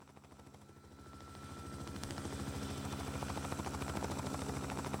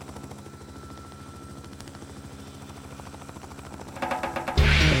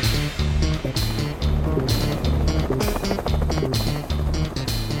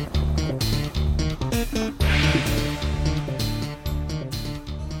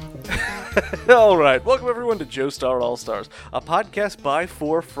All right, welcome everyone to Joestar All Stars, a podcast by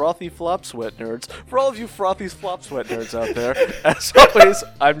for frothy flop sweat nerds. For all of you frothy flop sweat nerds out there, as always,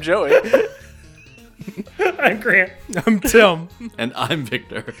 I'm Joey. I'm Grant. I'm Tim. And I'm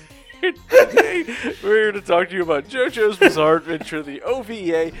Victor. Today, we're here to talk to you about JoJo's Bizarre Adventure, the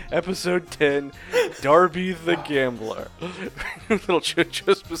OVA, Episode 10, Darby the Gambler. Little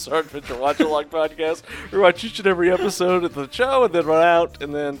JoJo's Bizarre Adventure watch-along podcast. We watch each and every episode of the show and then run out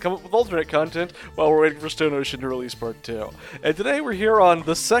and then come up with alternate content while we're waiting for Stone Ocean to release Part 2. And today we're here on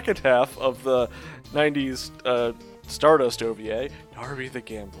the second half of the 90s Stardust OVA, Darby the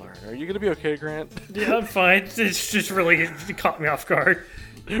Gambler. Are you going to be okay, Grant? Yeah, I'm fine. It's just really it caught me off guard.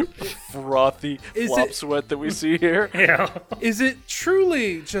 Frothy flop sweat that we see here. Yeah. Is it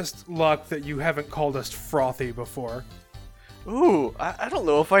truly just luck that you haven't called us frothy before? Ooh, I don't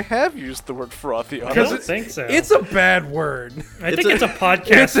know if I have used the word frothy on I don't think so. It's a bad word. I think it's a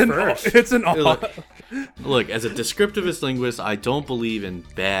podcast first. It's an Look, as a descriptivist linguist, I don't believe in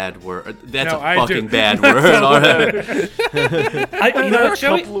bad word. That's No, a I fucking do. bad word. All right. You know what,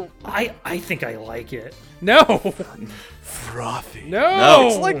 Joey? couple of- I think I like it. No. Frothy. No.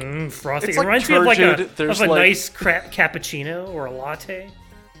 It's like Frothy. It's It like reminds me of like turgid. a There's of a like- nice cappuccino or a latte.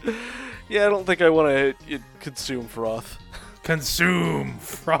 yeah, I don't think I want to consume froth. Consume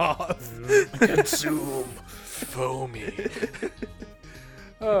froth. Consume. Foamy.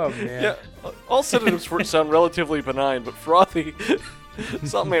 Oh man. Yeah, all synonyms for it sound relatively benign, but frothy,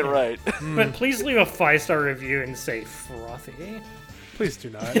 something ain't right. But please leave a 5-star review and say frothy. Please do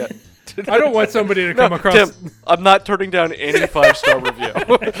not. Yeah. I don't want somebody to No, come across. Tim, I'm not turning down any 5-star review.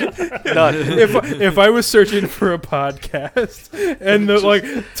 None. If I was searching for a podcast and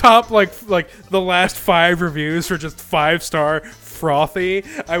the top the last 5 reviews were just 5-star frothy,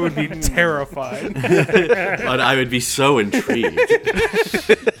 I would be terrified. But I would be so intrigued.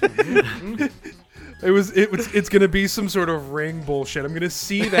 It's gonna be some sort of Ring bullshit. I'm gonna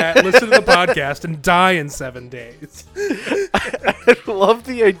see that, listen to the podcast, and die in 7 days. I love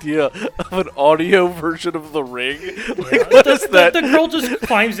the idea of an audio version of The Ring. Like, what is that? The girl just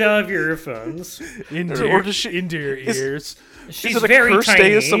climbs out of your earphones. Into Or your, does she- into your ears. She's Is it a very cursed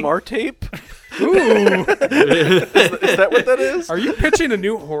tiny. ASMR tape? Ooh, Is that what that is? are you pitching a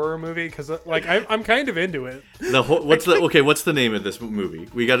new horror movie? Because I'm kind of into it. What's the name of this movie?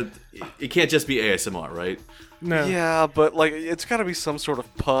 We got it can't just be ASMR, right? No. Yeah, but it's got to be some sort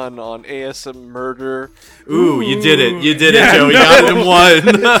of pun on ASM murder. Ooh, you did it. You did Yeah, it, Joe. We no. got it in one.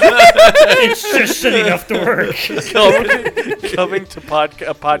 It's just shitty enough to work. Coming to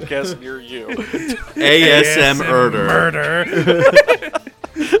a podcast near you. ASM Erder. Murder.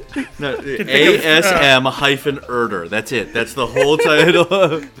 No, ASM-Erder. That's it. That's the whole title.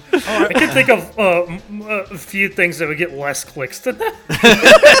 I can think of a few things that would get less clicks than that.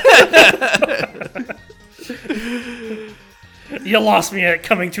 You lost me at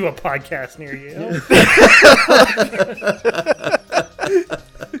coming to a podcast near you.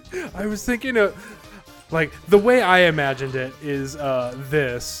 I was thinking of the way I imagined it is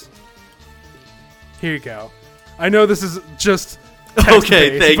this. Here you go. I know this is just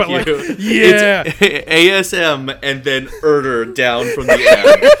Okay, text-based, thank but, you. yeah. It's ASM and then Erder down from the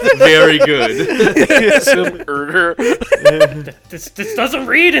end. Very good. ASM murder. This doesn't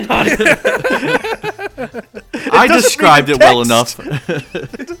read in audio. I described it well enough.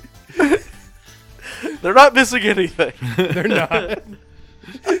 They're not missing anything. They're not.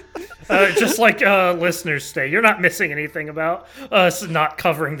 Just like listeners say, you're not missing anything about us not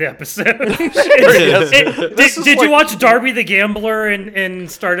covering the episode. Did you watch Darby the Gambler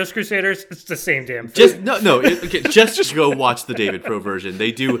and Stardust Crusaders? It's the same damn thing. Just go watch the David Pro version.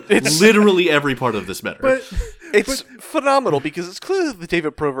 They do literally every part of this better. It's phenomenal because it's clear that the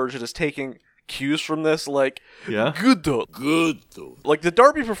David Pro version is taking cues from this, Yeah? good though. Like, the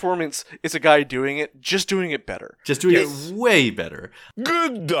Darby performance is a guy doing it, just doing it better. Just doing it way better.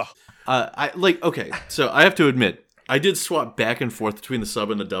 Good. So I have to admit, I did swap back and forth between the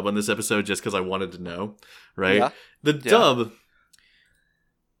sub and the dub on this episode just because I wanted to know, right? Yeah. The dub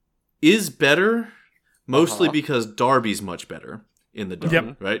is better, mostly because Darby's much better in the dub,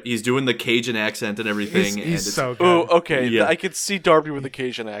 Yep. right? He's doing the Cajun accent and everything. He's so good. Oh, okay. Yeah. I could see Darby with a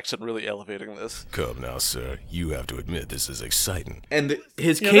Cajun accent really elevating this. Come now, sir. You have to admit this is exciting. And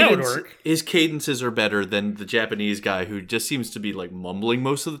his Yeah, that would cadence, work. his cadences are better than the Japanese guy who just seems to be mumbling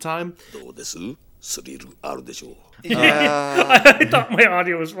most of the time. どうです?スリルあるでしょう。 I thought my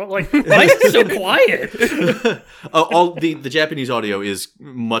audio was why is it so quiet? All the Japanese audio is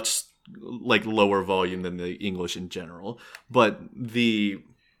much lower volume than the English in general, but the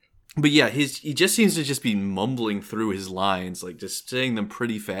But yeah, he just seems to just be mumbling through his lines, like just saying them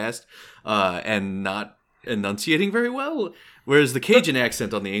pretty fast, and not enunciating very well. Whereas the Cajun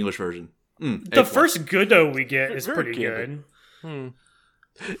accent on the English version, The first Goodo we get is Very pretty good. good.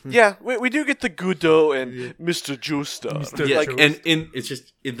 Yeah, we do get the Gudo and Mr. Joestar. yeah, Like, and it's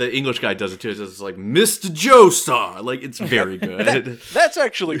just the English guy does it too. It's just like Mr. Joestar, like it's very good. that's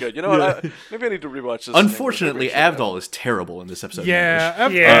actually good. You know what? Maybe I need to rewatch this. Unfortunately, Avdol is terrible in this episode. in Yeah,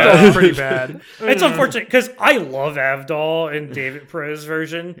 English. Yeah. that's pretty bad. It's unfortunate because I love Avdol in David Perez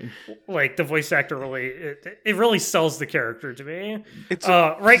version. Like the voice actor really, it really sells the character to me.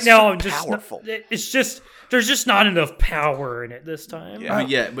 Right now, I'm just powerful. it's just there's just not enough power in it this time.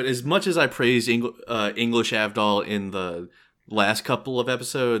 But as much as I praise English Avdol in the last couple of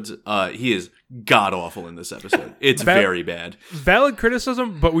episodes, he is god awful in this episode. It's very bad. Valid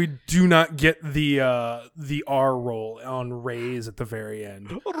criticism, but we do not get the R roll on Rays at the very end.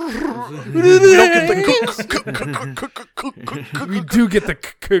 We do get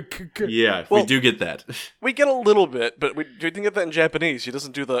the Yeah, Well- we do get that. We get a little bit, but we didn't get that in Japanese. He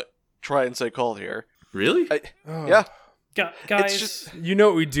doesn't do the try and say call here. Really? Yeah. Guys, It's just You know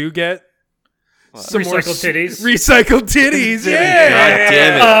what we do get? Some more Recycled titties. Recycled titties. God Yeah.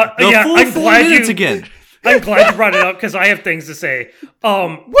 damn it. The yeah, full I'm 4 glad minutes you- again. I'm glad you brought it up because I have things to say.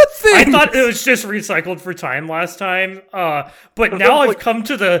 What thing? I thought it was just recycled for time last time, but now I've come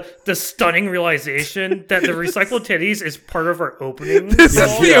to the stunning realization that the recycled titties is part of our opening. This is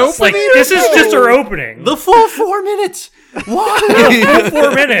role. the opening? Like this is just our opening. The full 4 minutes. Why? The full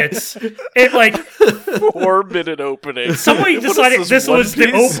 4 minutes. It like 4-minute opening. somebody What is decided this One was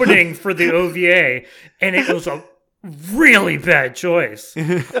the Piece? opening for the OVA, and it was a really bad choice.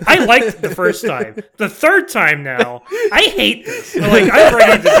 I liked it the first time. The third time now, I hate this. Like I'm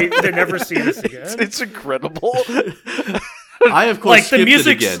ready to never see this again. It's incredible. I of course Like the skipped it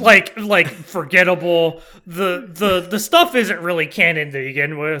music's again. like forgettable. The stuff isn't really canon to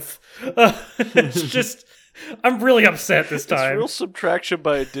begin with. It's just I'm really upset this It's time. real subtraction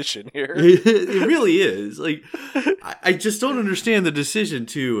by addition here. It really is. Like, I just don't understand the decision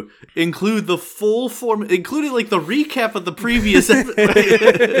to include the full form, including like the recap of the previous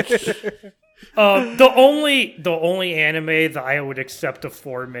episode. The only anime that I would accept a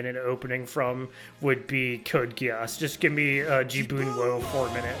 4-minute opening from would be Code Geass. Just give me Jibun Wo 4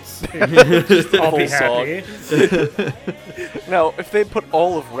 minutes. I'll be Full happy. Now, if they put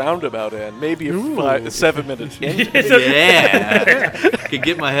all of Roundabout in, maybe a 7-minute end. Yeah, could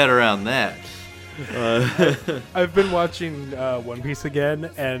get my head around that. I've been watching One Piece again,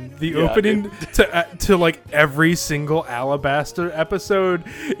 and the opening to like every single Alabasta episode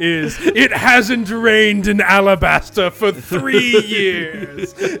is "It hasn't rained in Alabasta for 3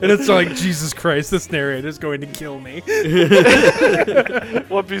 years," and it's like Jesus Christ, this narrator is going to kill me.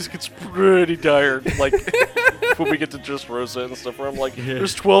 One Piece gets pretty dire, like when we get to just Rosa and stuff. Where I'm like,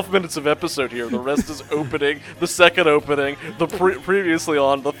 there's 12 minutes of episode here. The rest is opening, the second opening, the previously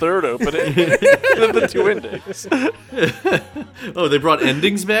on, the third opening, and then the 2 endings. Oh, they brought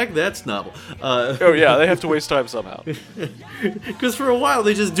endings back? That's novel. Oh yeah, they have to waste time somehow. Because for a while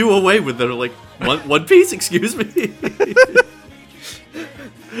they just do away with it. They're like, One Piece, excuse me.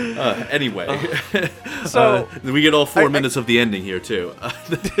 Anyway, So we get all 4 minutes of the ending here too. I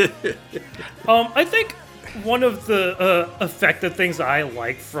think one of the effective things I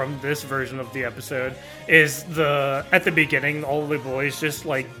like from this version of the episode is at the beginning, all the boys just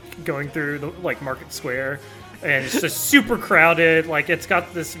like going through the like Market Square, and it's just super crowded. Like it's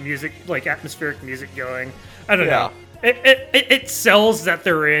got this music, like atmospheric music going. I don't know. It sells that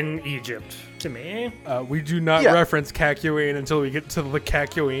they're in Egypt to me. We do not Yeah. reference Kakyoin until we get to the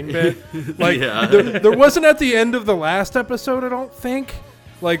Kakyoin bit. Like Yeah. there wasn't at the end of the last episode, I don't think,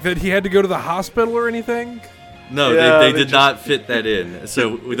 like that he had to go to the hospital or anything. No, Yeah, they they did not fit that in.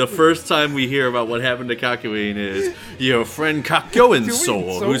 So the first time we hear about what happened to Kakyoin is your friend Kakyoin's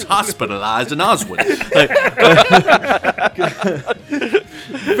soul, who's hospitalized in Oswald.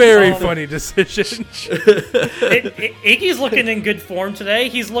 Very funny decision. Iggy's looking in good form today.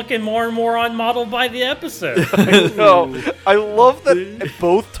 He's looking more and more on model by the episode. No, I love that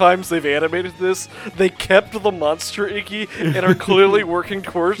both times they've animated this, they kept the monster Iggy and are clearly working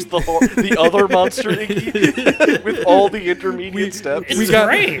towards the other monster Iggy with all the intermediate steps. It's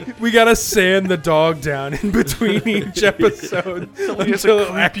great. We gotta sand the dog down in between each episode he has a until it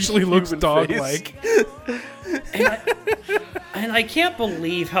creepy actually looks human dog-like. And I can't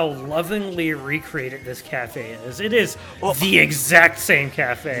believe how lovingly recreated this cafe is. It is the exact same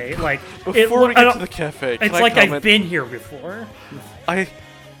cafe. Like Before we I get don't- to the cafe, it's can like I I've comment? been here before. I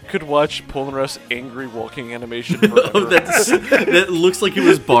could watch Polnareff's angry walking animation forever. Oh, that looks like it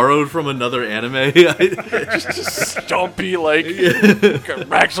was borrowed from another anime. just stompy, like,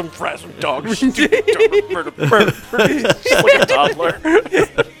 Maxim Frasm dog. Just like a toddler.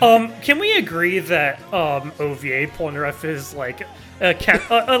 Can we agree that OVA Polnareff is like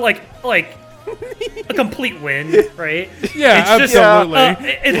like a complete win, right? Yeah, it's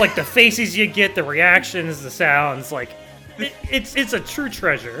absolutely. Just, like the faces you get, the reactions, the sounds, like it's a true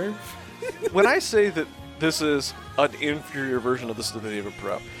treasure. When I say that this is an inferior version of the David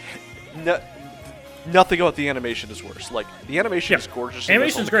Pro, nothing about the animation is worse. Like, the animation is gorgeous.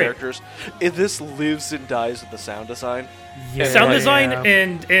 Animation's great. Characters. This lives and dies with the sound design. Yeah. Sound design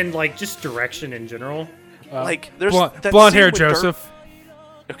and like just direction in general. Like, there's that blonde scene hair with Joseph.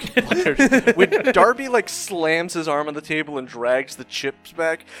 Okay, when Darby like slams his arm on the table and drags the chips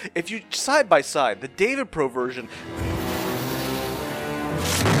back, if you side by side, the David Pro version.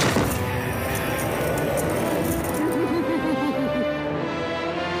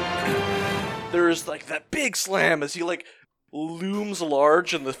 There's like that big slam as he like looms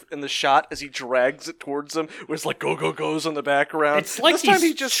large in the shot as he drags it towards him, where it's like goes in the background. It's like this time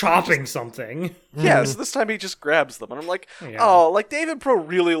he's just chopping something. Yeah, so this time he just grabs them, and I'm like, oh, like David Pro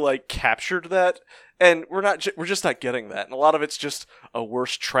really like captured that, and we're just not getting that, and a lot of it's just a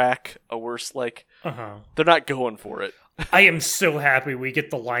worse track, a worse like, they're not going for it. I am so happy we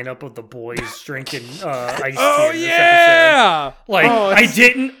get the lineup of the boys drinking iced tea. Oh in this yeah! episode. Like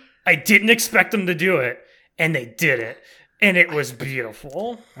I didn't expect them to do it, and they did it, and it was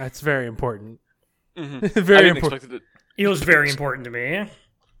beautiful. That's very important. Mm-hmm. Very I didn't important. expect it. It was very important to me.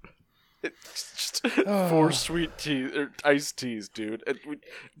 It's just 4 sweet tea or iced teas, dude.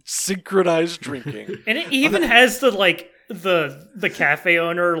 Synchronized drinking. And it even has the cafe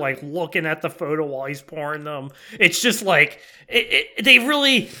owner like looking at the photo while he's pouring them. It's just like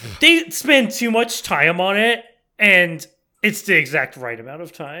they spend too much time on it, and it's the exact right amount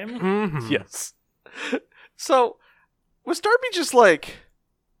of time. Mm-hmm. Yes. So, was Darby just like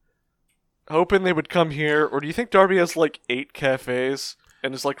hoping they would come here, or do you think Darby has like 8 cafes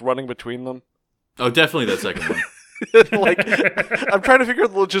and is like running between them? Oh, definitely that second one. Like, I'm trying to figure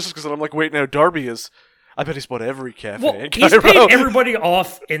out the logistics, and I'm like, wait, no, Darby is. I bet he's bought every cafe. Well, in he's Cairo. paid everybody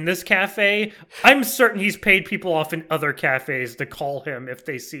off in this cafe. I'm certain he's paid people off in other cafes to call him if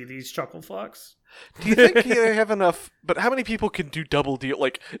they see these chuckle fucks. Do you think they have enough? But how many people can do double deal,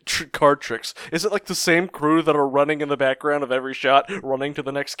 like card tricks? Is it like the same crew that are running in the background of every shot, running to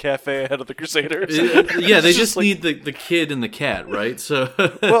the next cafe ahead of the Crusaders? Yeah, they just need the kid and the cat, right? So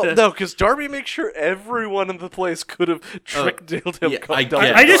Well, no, because Darby makes sure everyone in the place could have trick-dealed him. yeah, come I double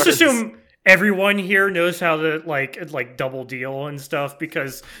get I just cards. assume everyone here knows how to like double deal and stuff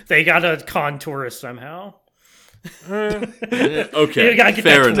because they gotta con tourists somehow. okay, You gotta get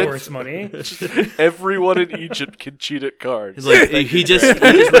fair that enough. tourist money. Everyone in Egypt can cheat at cards. It's like he just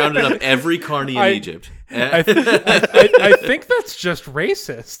rounded up every carny in Egypt. I think that's just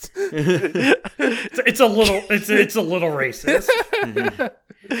racist. It's a little racist.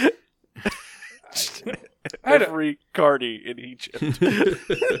 Every carny in Egypt.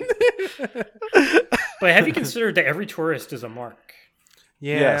 But have you considered that every tourist is a mark?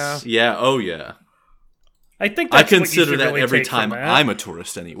 Yeah. Yes. Yeah. Oh yeah. I think I that's what you consider should that really every take from time that. I'm a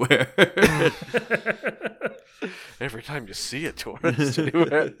tourist anywhere. Every time you see a tourist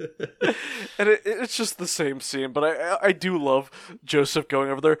anywhere. And it's just the same scene, but I do love Joseph going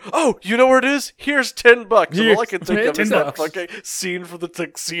over there. Oh, you know where it is? Here's $10. And all I can think of is that $10. fucking scene from the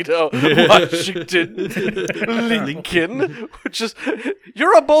Tuxedo, Washington, Lincoln. Which is,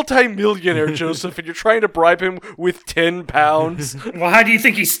 you're a multi-millionaire, Joseph, and you're trying to bribe him with £10. Well, how do you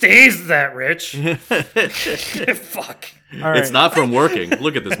think he stays that rich? Fuck. All right. It's not from working.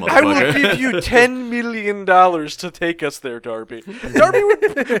 Look at this I will motherfucker. give you $10 million to take us there, Darby. Darby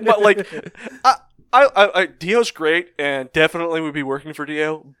would, but like, Dio's great and definitely would be working for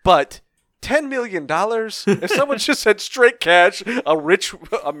Dio, but $10 million? If someone just said straight cash, a rich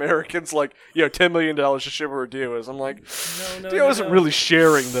American's like, yo, $10 million to ship where Dio is. I'm like, Dio isn't really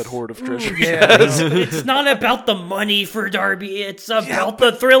sharing that hoard of treasure. It's not about the money for Darby. It's about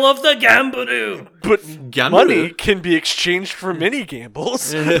the thrill of the gambleroo. But Gamble. money can be exchanged for mini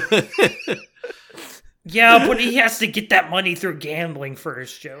gambles. Yeah, but he has to get that money through gambling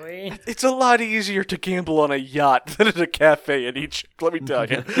first, Joey. It's a lot easier to gamble on a yacht than at a cafe in Egypt, let me tell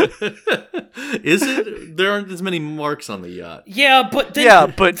you. Is it? There aren't as many marks on the yacht. Yeah, but then Yeah,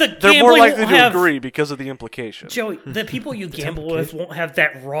 but the they're more gambling likely won't to have, agree because of the implication. Joey, the people you gamble with won't have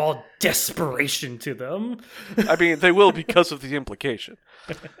that raw desperation to them. I mean, they will because of the implication.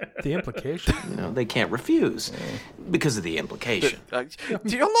 The implication. They can't refuse because of the implication.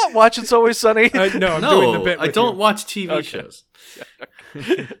 Do you not watch It's Always Sunny? No, I'm doing the No, bit I with don't you. watch TV shows.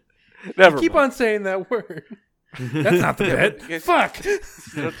 Never Keep mind. on saying that word. That's not the bit. Fuck. That's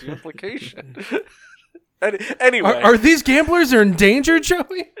the implication. Anyway, Are these gamblers in danger,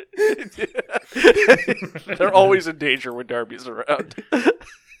 Joey? they're always in danger when Darby's around.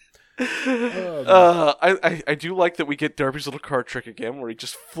 I do like that we get Darby's little card trick again, where he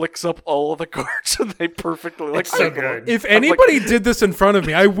just flicks up all of the cards and they perfectly like. It's so good. If anybody did this in front of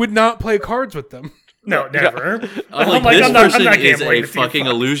me, I would not play cards with them. No, never. I'm like, like, this I'm not person is gambling a with you, fucking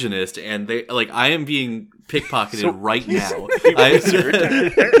fuck. illusionist, and they like I am being pickpocketed right now.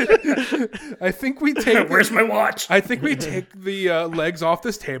 I think we take. Where's my watch? I think we take the legs off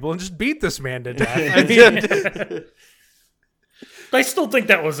this table and just beat this man to death. I mean, I still think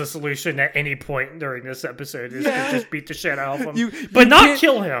that was a solution at any point during this episode, is Yeah. to just beat the shit out of him. You but not can't-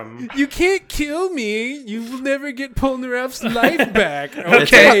 kill him. you can't kill me. You will never get Polnareff's life back. Okay,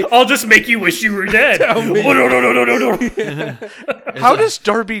 Okay. I'll just make you wish you were dead. Oh, me. no. How does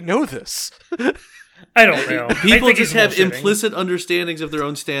Darby know this? I don't know. I People think just he's have bullshitting. implicit understandings of their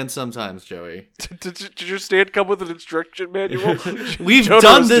own stance sometimes, Joey. Did your stand come with an instruction manual? We've Jotaro's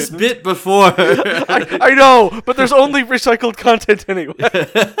done this didn't. bit before. I know, but there's only recycled content anyway.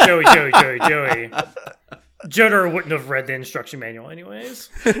 Joey. Jotaro wouldn't have read the instruction manual anyways.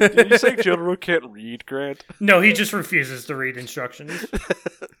 Did you say Jotaro can't read, Grant? No, he just refuses to read instructions.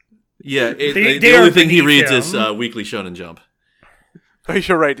 Yeah, They the are only thing he beneath reads is him. Weekly Shonen Jump. Oh,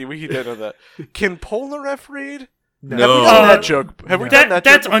 you're right. We did know that. Can Polnareff read? No. Have we done that joke? Have we done that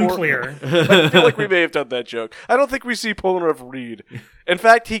That's joke before? unclear. I feel like we may have done that joke. I don't think we see Polnareff read. In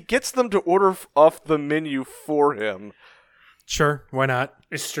fact, he gets them to order off the menu for him. Sure, why not?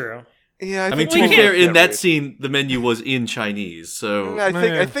 It's true. Yeah, I mean, think to be Polnareff fair, in can't that read. scene, the menu was in Chinese, so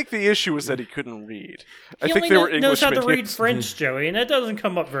I think the issue was that he couldn't read. I He think only they were knows English how to read menus. French, Joey, and that doesn't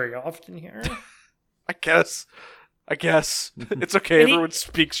come up very often here. I guess. It's okay. And he- Everyone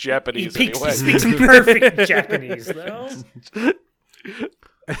speaks He Japanese speaks anyway. perfect Japanese, though.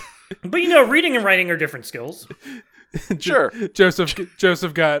 But reading and writing are different skills. Sure.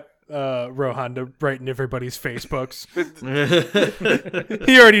 Joseph got Rohan to write in everybody's Facebooks.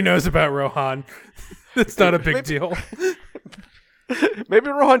 He already knows about Rohan. It's not a big deal. Maybe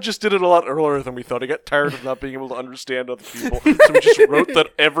Rohan just did it a lot earlier than we thought. He got tired of not being able to understand other people, so he just wrote that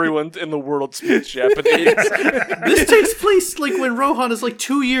everyone in the world speaks Japanese. this takes place like when Rohan is like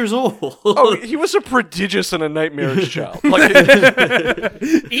 2 years old. Oh, he was a prodigious and a nightmarish child. Like,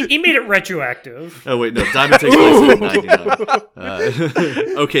 He made it retroactive. Oh wait, no, Diamond takes place in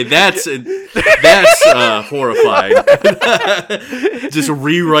 99. Okay, that's horrifying. Just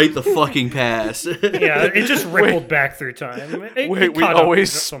rewrite the fucking past. Yeah, it just rippled back through time. It wait, we caught up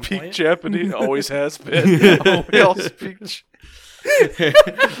always at some speak point. Japanese. Always has been. We all speak.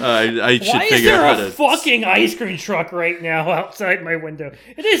 I should Why is figure there out how a to. fucking ice cream truck right now outside my window?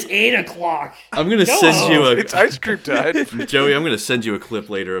 It is 8 o'clock. I'm gonna Go send on. you a It's ice cream time. Joey. I'm gonna send you a clip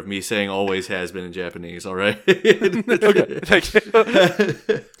later of me saying "always has been" in Japanese. All right. Thank you.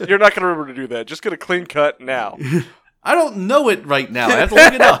 You're not going to remember to do that. Just get a clean cut now. I don't know it right now. I have to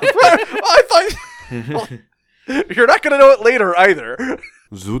look it up. I thought. Well, you're not going to know it later either.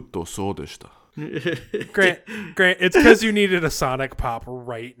 ずっとそうでした。 Grant, it's because you needed a Sonic Pop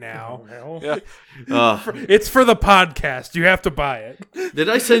right now. Well, Yeah. It's for the podcast. You have to buy it. Did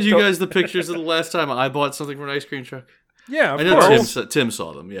I send you guys the pictures of the last time I bought something from an ice cream truck? Yeah, I of know course. Tim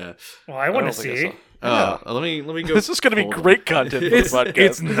saw them. Yeah. I want to don't think I see. saw. Let me go. This is going to be hold on. great content for the It's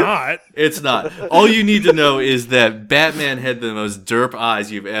podcast. not. It's not. All you need to know is that Batman had the most derp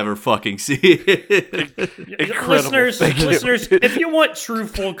eyes you've ever fucking seen. Incredible. Listeners, if you want true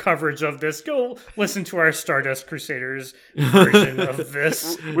full coverage of this, go listen to our Stardust Crusaders version of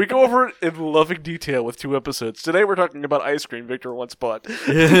this. We go over it in loving detail with 2 episodes. Today we're talking about ice cream Victor once bought.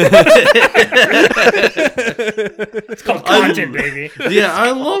 It's called content, baby. Yeah,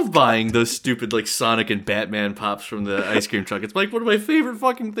 I love buying those stupid like Sonic and Batman pops from the ice cream truck. It's like one of my favorite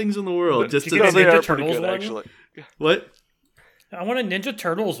fucking things in the world. Just Did you to, get They Ninja are pretty Turtles good, one? actually. what? I want a Ninja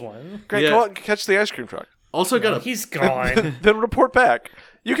Turtles one. Grant, Yeah. go out and catch the ice cream truck. Also got a He's gone. Then report back.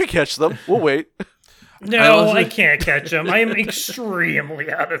 You can catch them. We'll wait. No, I can't catch him. I am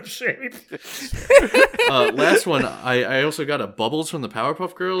extremely out of shape. Last one, I also got a Bubbles from the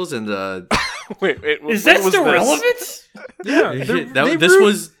Powerpuff Girls, and Wait, Is that still relevant? Yeah,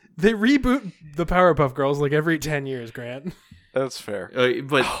 they reboot the Powerpuff Girls like every 10 years, Grant. That's fair.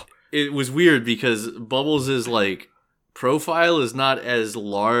 but it was weird because Bubbles' like profile is not as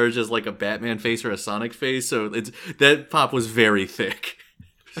large as like a Batman face or a Sonic face, so that pop was very thick.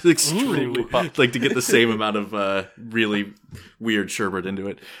 Extremely like to get the same amount of really weird sherbet into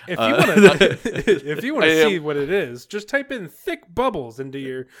it. If you want to see what it is, just type in thick bubbles into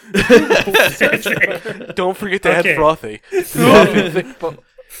your Don't forget to add Okay. frothy.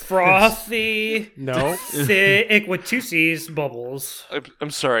 Frothy, No. thick with 2 C's, bubbles.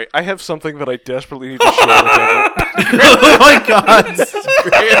 I'm sorry. I have something that I desperately need to share with everyone. Oh my god!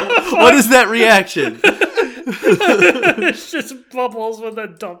 Graham, what is that reaction? It's just bubbles with a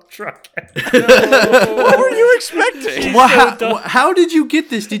dump truck. What were you expecting? How did you get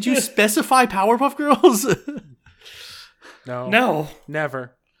this? Did you specify Powerpuff Girls? No,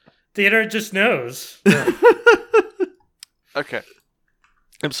 Never. the internet just knows. Okay.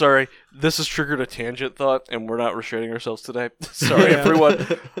 I'm sorry. This has triggered a tangent thought, and we're not restraining ourselves today. Sorry, everyone.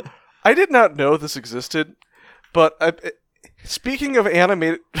 I did not know this existed, but speaking of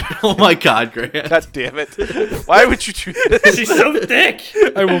animated... Oh my god, Grant. God damn it. Why would you do this? She's so thick.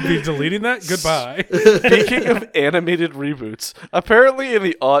 I will be deleting that. Goodbye. Speaking of animated reboots, apparently in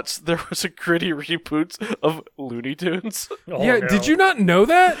the aughts, there was a gritty reboot of Looney Tunes. Oh, Yeah, no. did you not know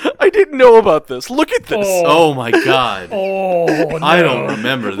that? I didn't know about this. Look at this. Oh my god. Oh, no. I don't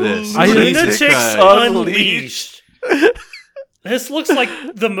remember this. Lunatics Jesus Christ. Unleashed. This looks like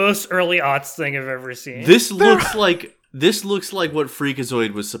the most early aughts thing I've ever seen. This looks like what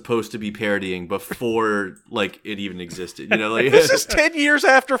Freakazoid was supposed to be parodying before like it even existed. You know, like This is 10 years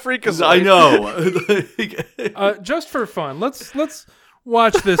after Freakazoid. I know. Just for fun, let's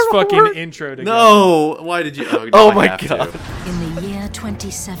watch this fucking intro together. No, why did you? Oh I my have to. God. In the year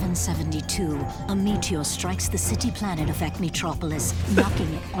 2772, a meteor strikes the city planet of Acmetropolis, knocking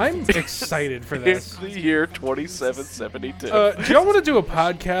it off I'm its excited for It's this. the year 2772. Do y'all want to do a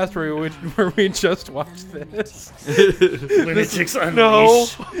podcast where we just watch this? Lunatics Unleashed. no.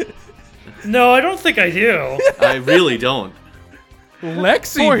 No, I don't think I do. I really don't.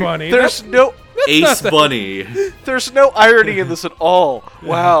 Lexi Boy, Bunny. there's no Ace Bunny, there's no irony in this at all.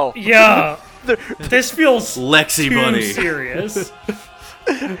 Wow. Yeah. This feels Lexi too Bunny. serious.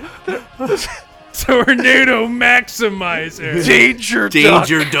 Tornado Maximizer. Danger Duck.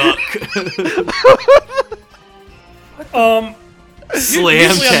 Danger Duck, Slam Usually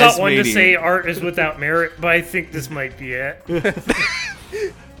I'm not one to Tasmanian. say art is without merit, but I think this might be it.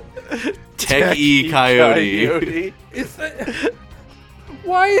 Tech E Coyote. Is that,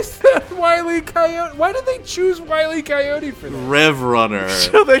 why is that Wile E. Coyote? Why did they choose Wile E. Coyote for that? Rev Runner.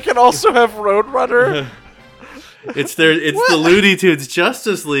 So they can also have Roadrunner. It's the Looney Tunes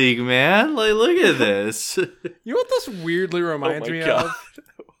Justice League, man. Like, look at this. You know what this weirdly reminds my me God.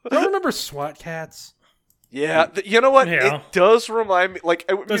 of? Y'all remember SWAT Cats? Yeah, you know what? Yeah. It does remind me. Like,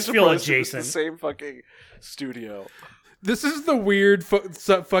 I would be Does feel surprised if it's the adjacent. same fucking studio. This is the weird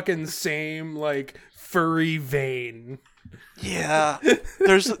fucking same like furry vein. Yeah,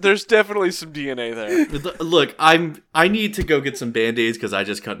 there's definitely some DNA there. Look, I need to go get some Band-Aids because I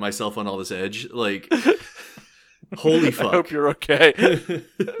just cut myself on all this edge. Like, holy I fuck. hope you're okay.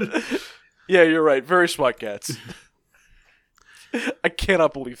 Yeah, you're right. Very SWAT cats. I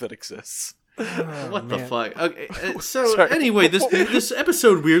cannot believe that exists. What the fuck? Okay, so Sorry. anyway, this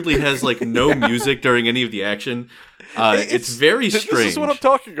episode weirdly has like no music during any of the action. It's very strange. This is what I'm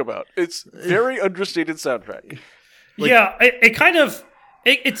talking about. It's very understated soundtrack. Yeah, it kind of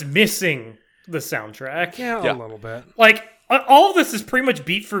it's missing the soundtrack. Yeah, a little bit. Like all of this is pretty much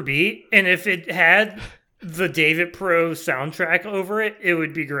beat for beat, and if it had the David Pro soundtrack over it, it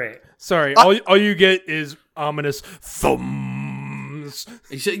would be great. Sorry, all you get is ominous thumbs.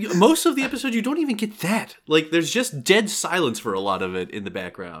 Most of the episode, you don't even get that. Like, there's just dead silence for a lot of it in the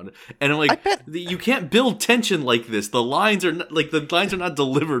background, and I'm like, you can't build tension like this. The lines are not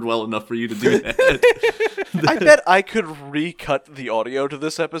delivered well enough for you to do that. I bet I could recut the audio to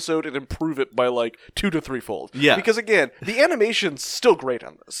this episode and improve it by like 2 to 3 fold. Yeah. Because again, the animation's still great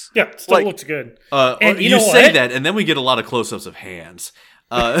on this. Yeah, it still Like- looks good. And you know say what? that, and then we get a lot of close-ups of hands.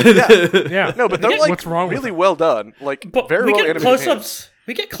 Yeah. No, but they're like What's wrong with really it? well done. Like But very we well get animated close-ups. hands.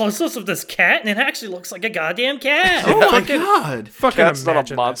 we get close-ups of this cat, and it actually looks like a goddamn cat. Oh my god! Fucking Cat's not a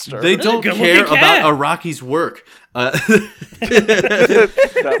imagine that. monster. They don't good-looking care cat. about Araki's work. Not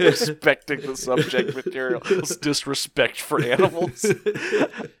respecting the subject material. It's disrespect for animals.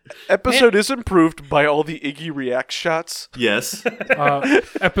 Episode is improved by all the Iggy React shots. Yes.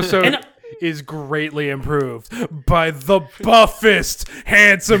 Episode is greatly improved by the buffest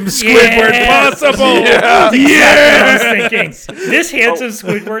handsome Squidward possible. I was thinking. This handsome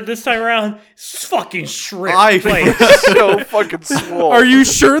Squidward this time around is fucking shrimp. Like, So fucking swole. Are you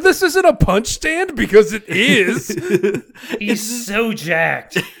sure this isn't a punch stand? Because it is. he's so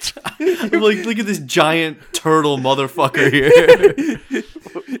jacked. I'm like, look at this giant turtle motherfucker here.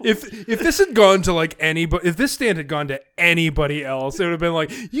 If this had gone to like anybody, if this stand had gone to anybody else, it would have been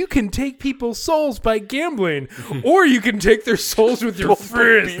like, you can take people's souls by gambling, or you can take their souls with your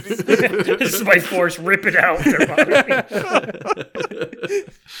fist. This is by force. Rip it out with their body.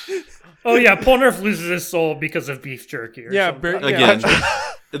 Oh yeah, Polnareff loses his soul because of beef jerky. Or Yeah, something. Again.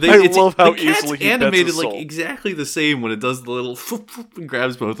 I love how the cat's easily he bends animated his like soul. exactly the same when it does the little and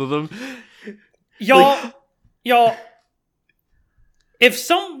grabs both of them. Y'all, if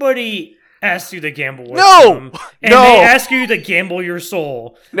somebody asks you to gamble with No! them, and No! they ask you to gamble your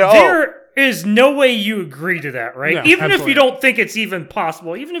soul, No! there is no way you agree to that, right? No, Even if absolutely you don't think it's even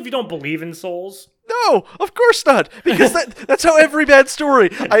possible, even if you don't believe in souls. No, of course not. Because that's how every bad story.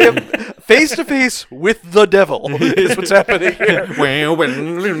 I am face to face with the devil. Is what's happening here.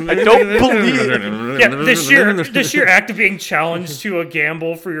 I don't believe. Yeah, the sheer act of being challenged to a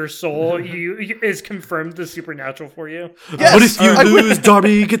gamble for your soul is confirmed as supernatural for you. Yes, What if you lose,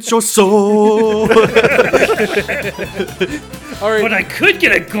 Darby gets your soul? All right, But I could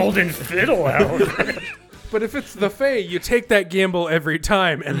get a golden fiddle out. but if it's the Fae, you take that gamble every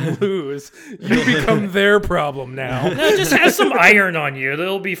time and lose. You become their problem now. No, just have some iron on you.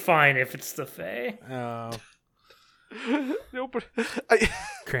 It'll be fine if it's the Fae. Oh, No, but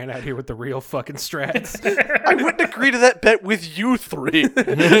Grant out here with the real fucking strats. I wouldn't agree to that bet with you three.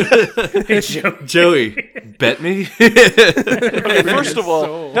 Joey, bet me. Okay, first of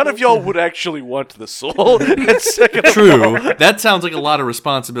all, none of y'all would actually want the soul. And second of all, True. That sounds like a lot of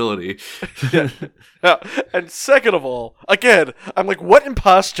responsibility. and second of all, again, I'm like, what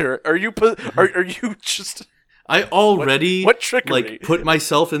imposter are you? Are you just? I already What trickery? like put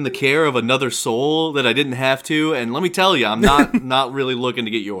myself in the care of another soul that I didn't have to, and let me tell you, I'm not really looking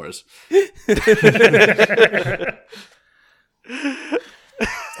to get yours.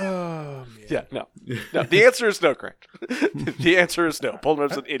 Yeah, no. The answer is no, correct. The answer is no.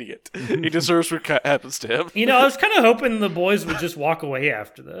 Polnareff's an idiot. He deserves what happens to him. You know, I was kind of hoping the boys would just walk away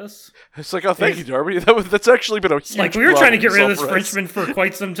after this. It's like, oh, thank you, Darby. That's actually been a huge Like, we were trying to get rid of this problem for us. Frenchman for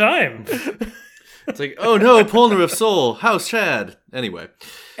quite some time. It's like, oh no, Polnareff soul, how's Chad? Anyway,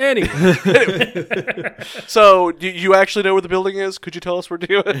 Anyway, So, you actually know where the building is? Could you tell us where to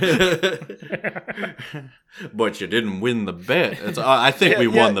do it? but you didn't win the bet. I think we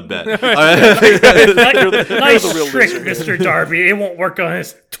yeah. won the bet. Nice the real trick, loser. Mr. Darby. It won't work on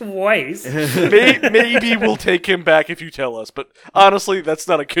us twice. Maybe we'll take him back if you tell us, but honestly, that's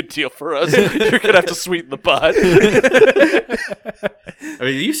not a good deal for us. You're gonna have to sweeten the pot. I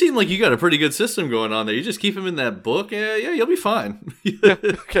mean, you seem like you got a pretty good system going on there. You just keep him in that book, yeah, you'll be fine.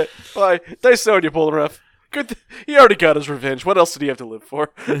 Okay, bye. Nice knowing you, Polnareff. Good. He already got his revenge. What else did he have to live for?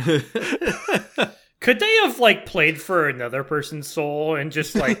 Could they have, like, played for another person's soul and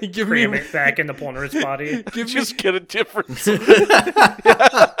just, like, Give cram me- it back into Polnareff's body? Just get a difference.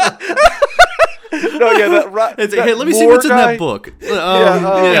 No, yeah, It's like, hey, let me see what's in that book.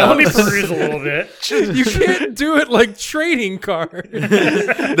 Let me peruse a little bit. you can't do it like trading cards. Those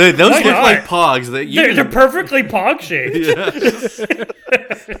look not? like pogs that you. They're perfectly pog-shaped.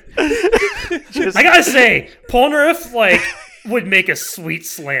 I gotta say, Polnareff, like, would make a sweet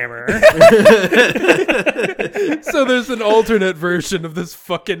slammer. So there's an alternate version of this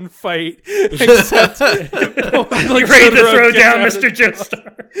fucking fight. Except like You ready to throw down Mr.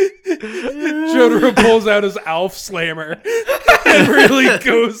 Joestar? Jotaro pulls out his Alf Slammer and really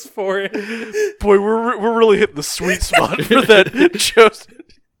goes for it. Boy, we're really hitting the sweet spot for that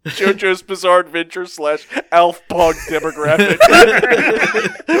JoJo's Bizarre Adventure / Alf Pog demographic.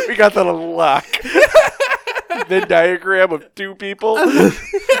 We got that on lock. Venn diagram of two people.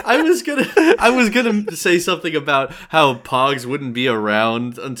 I was gonna say something about how Pogs wouldn't be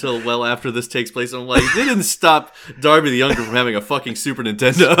around until well after this takes place. I'm like, they didn't stop Darby the Younger from having a fucking Super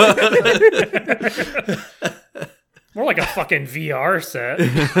Nintendo. More like a fucking VR set.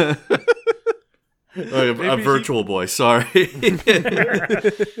 a Virtual Boy, sorry.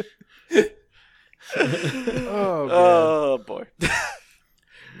 Oh boy.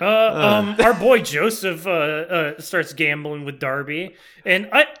 Our boy Joseph starts gambling with Darby, and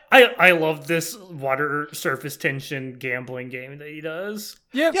I love this water surface tension gambling game that he does.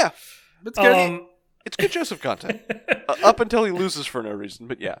 Yeah, It's good. it's good Joseph content. Up until he loses for no reason,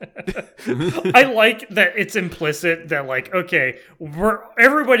 but yeah. I like that it's implicit that like, okay,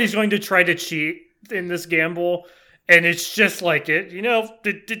 everybody's going to try to cheat in this gamble, and it's just like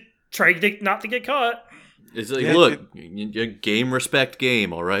try not to get caught. It's like, look, game respect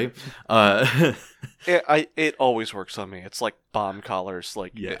game, all right? It always works on me. It's like bomb collars.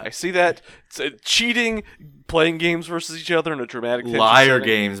 Like, I see that. It's cheating, playing games versus each other in a dramatic tension Liar setting.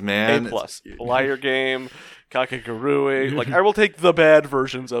 games, man. A+. Liar game, Kakegurui. Like, I will take the bad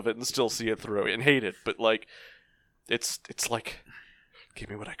versions of it and still see it through and hate it. But, like, it's like, give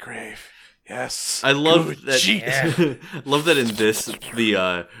me what I crave. Yes. I love Good that. cheat. Love that in this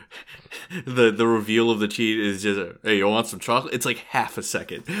the reveal of the cheat is just hey, you want some chocolate? It's like half a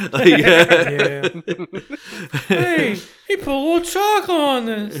second. Like, Yeah. Hey, he put a little chocolate on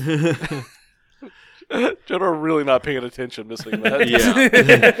this. Jotaro really not paying attention, missing that.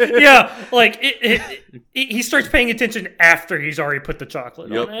 yeah. Yeah, like he starts paying attention after he's already put the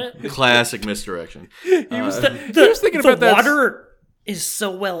chocolate on it. Classic misdirection. The thinking about that. water is so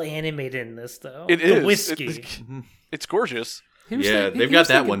well animated in this, though. It the is. whiskey. It's gorgeous. They've got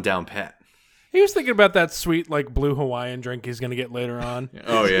that one down pat. He was thinking about that sweet, like, blue Hawaiian drink he's going to get later on.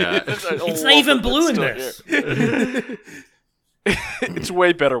 Oh yeah. It's not even blue in this. It's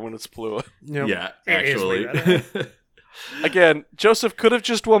way better when it's blue. Yep. Yeah, It is way actually. Again, Joseph could have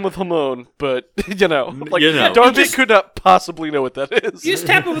just won with Hamon, but, You Darby could not possibly know what that is. You just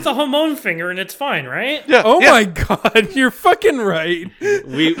tap it with a hormone finger and it's fine, right? Yeah, Oh yeah. my god, you're fucking right.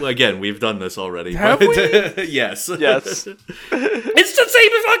 We've done this already. Have but- we? Yes. It's the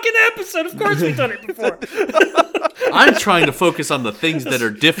same fucking episode. Of course we've done it before. I'm trying to focus on the things that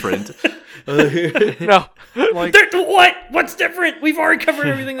are different. No. Like, What? What's different? We've already covered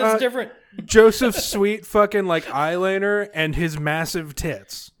everything that's different. Joseph's sweet fucking, like, eyeliner and his massive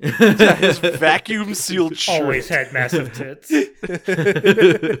tits. His vacuum sealed shirt. Always had massive tits.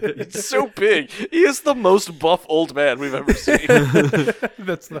 It's so big. He is the most buff old man we've ever seen.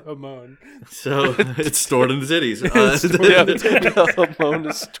 That's the Hamon. So it's stored in the titties. Yeah. Hamon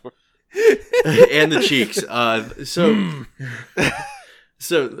is stored. And the cheeks.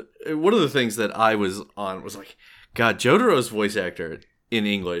 So one of the things that I was on was like, God, Jotaro's voice actor in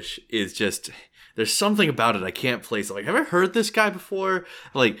English is just, there's something about it I can't place. Like, have I heard this guy before?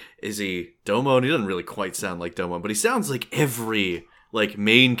 Like, is he Domon? He doesn't really quite sound like Domon, but he sounds like every like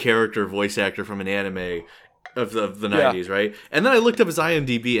main character voice actor from an anime of the 90s, right? And then I looked up his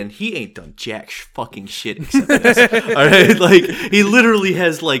IMDb, and he ain't done jack fucking shit except this. All right, like he literally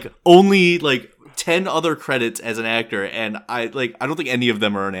has like only like 10 other credits as an actor, and I don't think any of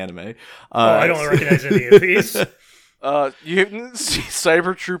them are an anime. I don't recognize any of these. You didn't see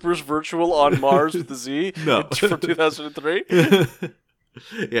Cyber Troopers Virtual on Mars with the Z? No. From 2003?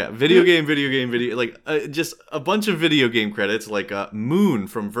 Yeah, video game, like just a bunch of video game credits, like Moon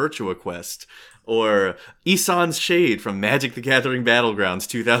from Virtua Quest, or Isan's Shade from Magic the Gathering Battlegrounds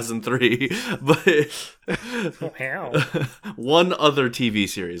 2003. But Wow. one other TV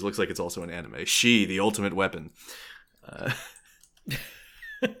series looks like it's also an anime. She, the Ultimate Weapon.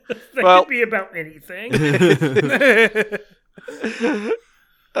 That Well- could be about anything.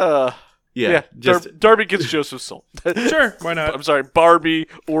 Yeah, just Darby gets Joseph's soul. Sure, why not? I'm sorry, Barbie,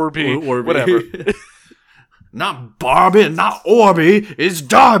 Orby, Orby. whatever. Not Barbie, not Orby, it's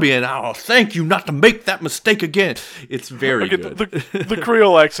Darby, and I'll thank you not to make that mistake again. It's very Okay, good. the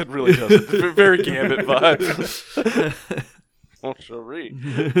Creole accent really does it. The very Gambit vibe. Oh, Cherie.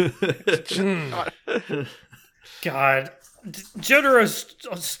 God. Jotaro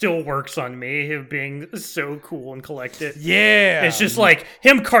still works on me of being so cool and collected. Yeah. It's just like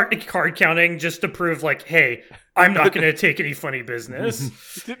him card counting just to prove, like, hey, I'm not going to take any funny business.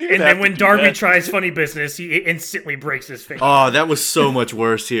 And then when Darby tries funny business, he instantly breaks his face. Oh, that was so much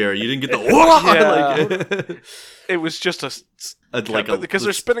worse here. You didn't get the Yeah. It was just because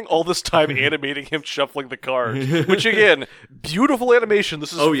they're spending all this time animating him shuffling the cards, which again, beautiful animation.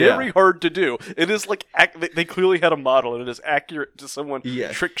 This is very hard to do. It is like they clearly had a model, and it is accurate to someone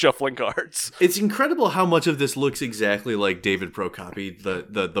trick shuffling cards. It's incredible how much of this looks exactly like David Pro copied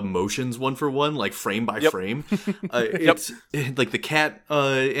the motions one for one, like frame by frame. It's like the cat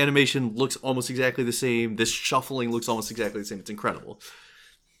animation looks almost exactly the same. This shuffling looks almost exactly the same. It's incredible.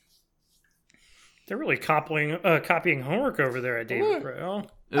 They're really copying homework over there at David Pro.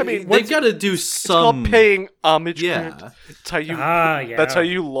 I mean, they've got to do it's called some. paying homage. Yeah. Kurt. It's how you. Yeah. That's how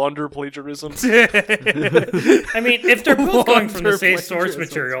you launder plagiarism. I mean, if they're both going from the same source plagiarism.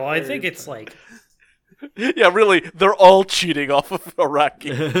 material, I think it's like. Yeah, really, they're all cheating off of Araki.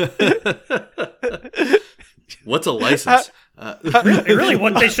 What's a license? Really,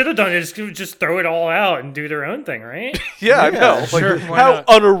 what they should have done is just throw it all out and do their own thing, right? Yeah, I know. Like, sure, why how not?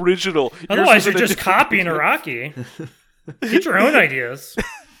 unoriginal. Otherwise, you're Yours is just copying Araki. Get your own ideas.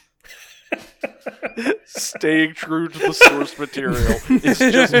 staying true to the source material. It's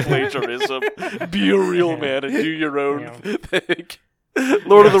just plagiarism. Be a real man and do your own thing.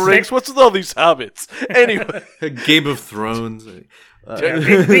 Lord of the Rings, what's with all these hobbits? Anyway. Game of Thrones.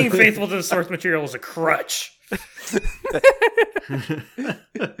 Being faithful to the source material is a crutch.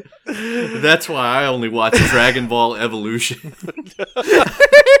 That's why I only watch Dragon Ball Evolution. What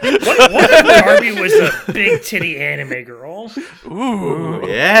if Barbie was a big titty anime girl? Ooh.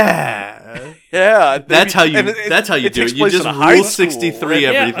 Yeah. Yeah. That's how you and that's how you do takes it. You place just in a high rule school, 63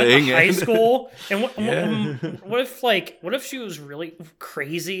 right? everything. Yeah, high and- school. And what if she was really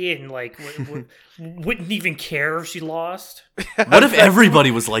crazy and like wouldn't even care if she lost? What if everybody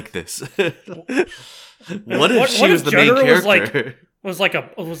was like this? What if she was the main Jotaro character? was like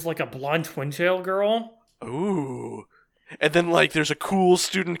a blonde twin tail girl? Ooh. And then, like, there's a cool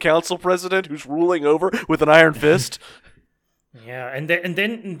student council president who's ruling over with an iron fist. Yeah, and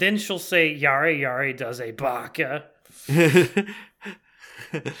then she'll say Yari does a baka. And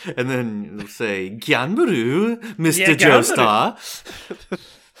then you'll say, Gyanburu, Mr. Yeah, Gyanburu. Joestar.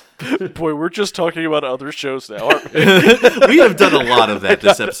 Boy, we're just talking about other shows now, aren't we? We have done a lot of that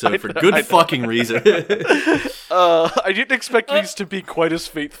this episode for good fucking reason. I didn't expect these to be quite as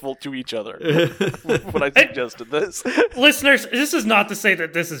faithful to each other when I suggested this. Listeners, this is not to say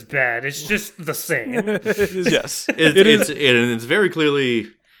that this is bad. It's just the same. Yes. It's very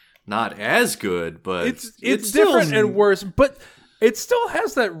clearly not as good, but It's still- different and worse, but it still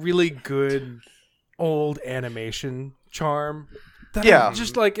has that really good old animation charm. That Yeah. I'm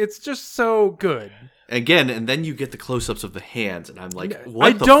just like it's just so good. Again, and then you get the close-ups of the hands, and I'm like, I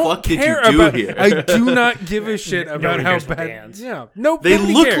what the don't fuck did care you do about, here? I do not give a shit about Nobody how cares about bad. hands. Yeah, no, They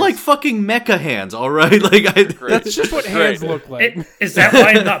nobody look cares. like fucking mecha hands, all right? Like That's just what hands look like. Is that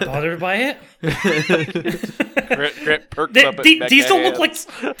why I'm not bothered by it? Grant perks up at These mecha don't look hands.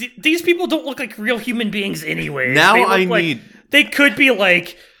 like these people don't look like real human beings anyway. Now They look I like- need- They could be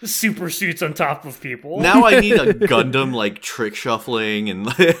like super suits on top of people. now I need a Gundam like trick shuffling and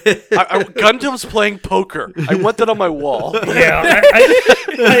Gundam's playing poker. I want that on my wall. Yeah,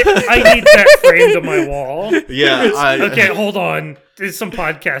 I need that framed on my wall. yeah. Okay, hold on. There's some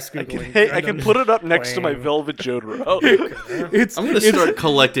podcast googling. Hey, I can put it up next to my playing. Velvet Jotaro. It's I'm gonna start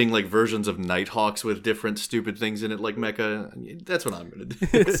collecting like versions of Nighthawks with different stupid things in it, like mecha. That's what I'm gonna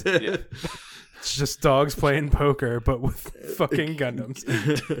do. It's just dogs playing poker, but with fucking Gundams.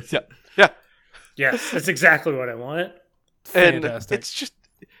 Yeah. Yes, that's exactly what I want. And Fantastic. it's just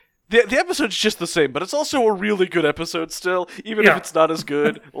the episode's just the same, but it's also a really good episode still, even Yeah. if it's not as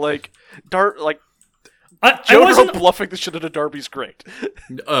good. Like I Jotaro wasn't. bluffing the shit out of Darby's great.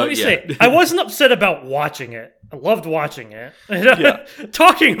 Let me say, I wasn't upset about watching it. I loved watching it.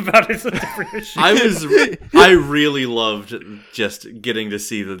 Talking about it's a different issue. I really loved just getting to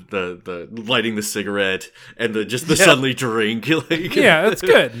see the lighting the cigarette and the suddenly drink. Like, Yeah, that's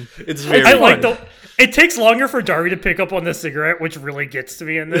good. it's very. I like fun. it takes longer for Darby to pick up on the cigarette, which really gets to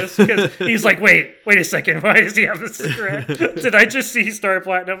me in this because he's like, wait a second, why does he have the cigarette? Did I just see Star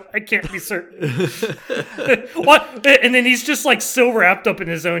Platinum? I can't be certain. What? And then he's just like so wrapped up in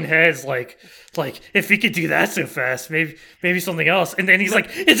his own head, like if he could do that so fast, maybe something else. And then he's like,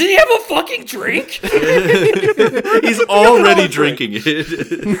 does he have a fucking drink? He's already drinking it.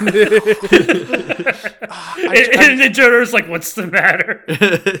 And then Jotaro's like, what's the matter?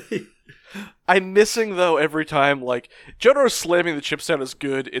 I'm missing though every time like Jotaro slamming the chips down is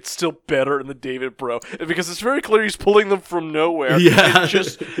good. It's still better in the David Bro because it's very clear he's pulling them from nowhere. Yeah. It's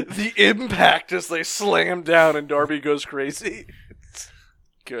just the impact as they slam down and Darby goes crazy. It's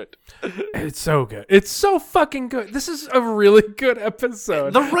good. It's so good. It's so fucking good. This is a really good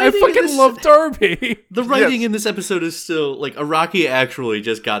episode. The I writing in fucking this- love Darby. The writing in this episode is still like Araki actually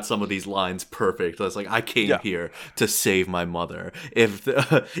just got some of these lines perfect. It's like I came here to save my mother.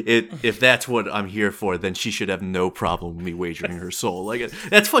 If that's what I'm here for, then she should have no problem with me wagering her soul. Like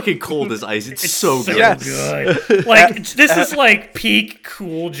that's fucking cold as ice. It's so good. Yes. Good. Like this is like peak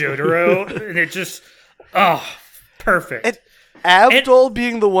cool Jotaro, and it just perfect. Avdol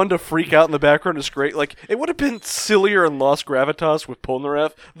being the one to freak out in the background is great. Like, it would have been sillier in Lost Gravitas with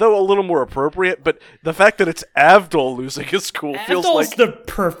Polnareff, though a little more appropriate, but the fact that it's Avdol losing is cool. Feels Avdol's like... the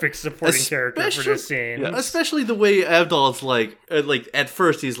perfect supporting character for this scene. Especially the way Avdol's like at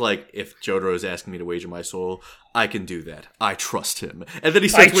first he's like, if Jotaro is asking me to wager my soul, I can do that. I trust him. And then he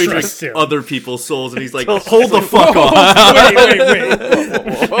starts trust wagering him. other people's souls, and he's like, hold the fuck on.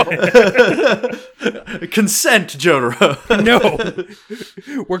 Wait. Consent, Jotaro.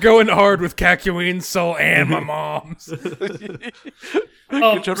 No, we're going hard with Kakyoin's soul and my mom's.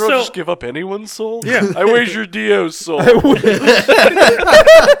 Can Jotaro just give up anyone's soul? Yeah. I wager Dio's soul.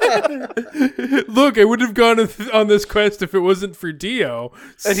 Look, I wouldn't have gone on this quest if it wasn't for Dio.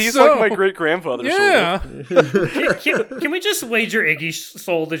 And he's like my great-grandfather. Yeah. Can we just wager Iggy's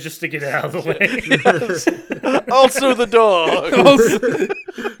soul just to get it out of the way? Also the dog.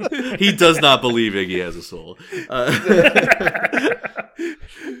 He does not believe Iggy has a soul.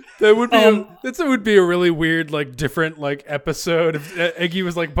 That would be a really weird, like, different, like, episode if Iggy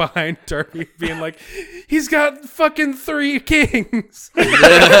was like behind Darby, being like, he's got fucking 3 kings.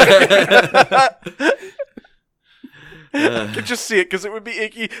 I could just see it because it would be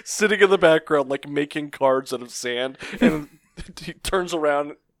Iggy sitting in the background, like making cards out of sand, and he turns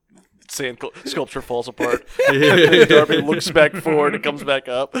around, sand sculpture falls apart, and then Darby looks back forward and comes back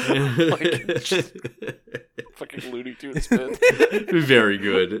up, like just fucking Looney Tunes spin. Very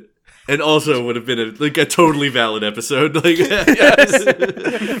good. And also would have been a totally valid episode. Like, Yes.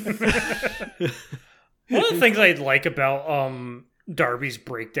 One of the things I like about Darby's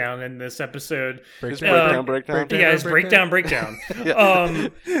breakdown in this episode, Breakdown. yeah, his breakdown.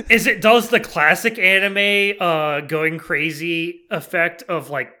 Is it does the classic anime going crazy effect of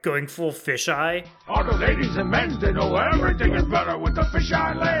like going full fisheye? All the ladies and men, they know everything is better with the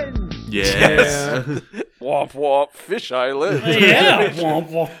fisheye lens. yes. Womp womp, fish island. Yeah, womp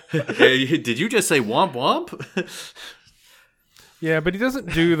womp. Hey, did you just say womp womp? Yeah, but he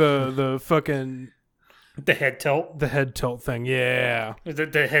doesn't do the fucking The head tilt. the head tilt thing. Yeah.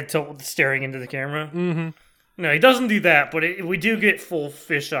 The head tilt staring into the camera. Mm-hmm. No, he doesn't do that, but we do get full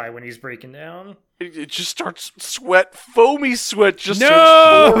fisheye when he's breaking down. It just starts foamy sweat just No!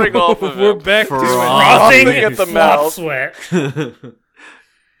 starts pouring off of We're him. back to it. Frothing at the flop mouth. sweat.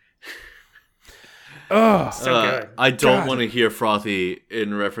 Oh, So good. I don't God. want to hear frothy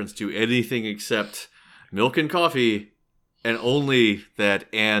in reference to anything except milk and coffee, and only that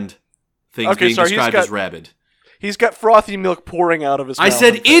and things being described as rabid. He's got frothy milk pouring out of his mouth. I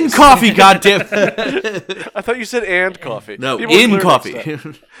said and in face. coffee, goddamn. I thought you said and coffee. No, Be more in clear coffee. next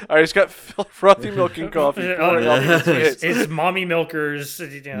time. All right, he's got frothy milk and coffee pouring out of his face. It's mommy milkers,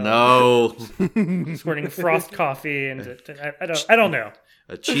 No, squirting froth coffee, and I don't know.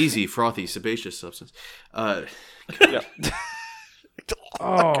 a cheesy, frothy, sebaceous substance. Yeah.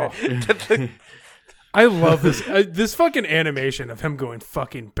 Oh. I love this. This fucking animation of him going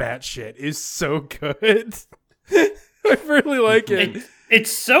fucking batshit is so good. I really like it.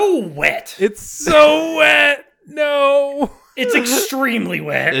 It's so wet. It's so wet. No. It's extremely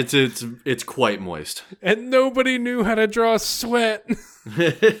wet. It's quite moist. And nobody knew how to draw sweat.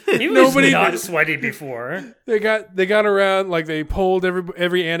 He was nobody- not sweaty before. They got around, like, they polled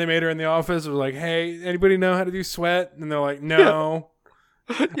every animator in the office. Was like, hey, anybody know how to do sweat? And they're like, no.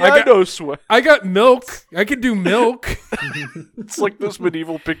 Yeah, I know sweat. I got milk. I can do milk. It's like those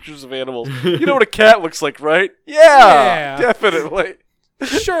medieval pictures of animals. You know what a cat looks like, right? Yeah. Definitely.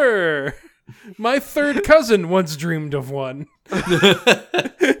 Sure. My third cousin once dreamed of one.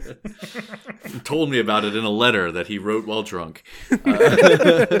 Told me about it in a letter that he wrote while drunk.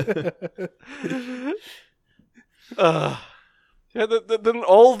 Yeah, then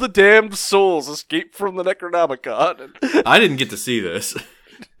all the damned souls escape from the Necronomicon. I didn't get to see this.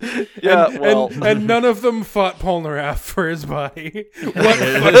 Yeah, well, And none of them fought Polnareff for his body. What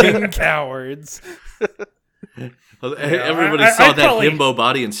fucking cowards. Everybody I- saw I'd that probably- himbo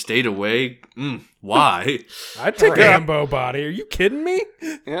body and stayed away. Why? I'd take a himbo body. Are you kidding me?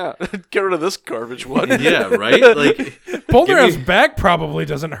 yeah, get rid of this garbage one. Yeah, right? Like, Polnareff's back probably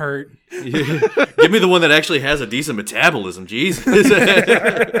doesn't hurt. give me the one that actually has a decent metabolism. Jesus.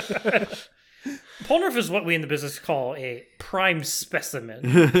 Polnareff is what we in the business call a prime specimen.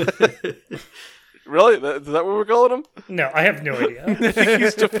 Really? Is that what we're calling him? No, I have no idea. I think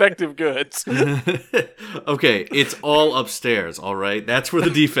he's defective goods. Okay, it's all upstairs, all right? That's where the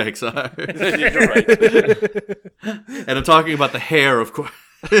defects are. You're right. And I'm talking about the hair, of course.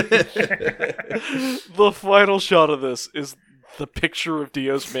 The final shot of this is the picture of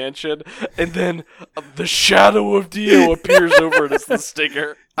Dio's mansion, and then the shadow of Dio appears over it as the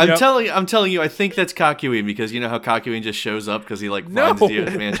stinger. I'm telling you, I think that's Kakyoin, because you know how Kakyoin just shows up because he finds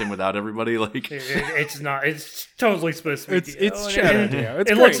Dio's mansion without everybody. It's not. It's totally supposed to be. It's Shadow Dio. It's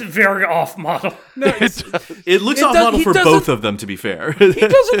it great. looks very off model. No, it looks off model for both of them. To be fair, he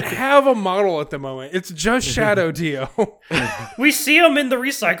doesn't have a model at the moment. It's just Shadow Dio. We see him in the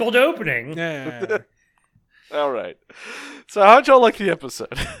recycled opening. Yeah. All right. So how'd y'all like the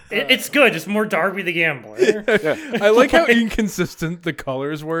episode? It's good. It's more Darby the Gambler. I like how inconsistent the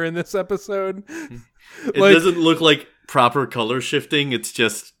colors were in this episode. It doesn't look like proper color shifting. It's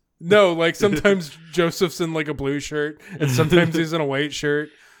just no, sometimes Joseph's in a blue shirt, and sometimes he's in a white shirt.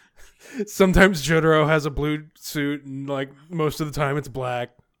 Sometimes Jotaro has a blue suit, and most of the time it's black.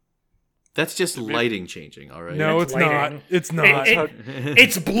 That's just lighting changing. All right. No, it's not. It's not.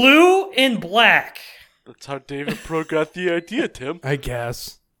 It's blue and black. That's how David Pro got the idea, Tim. I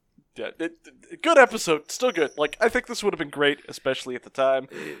guess. Yeah, good episode. Still good. I think this would have been great, especially at the time.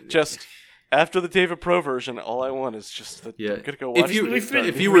 Just after the David Pro version, all I want is just I'm gonna go watch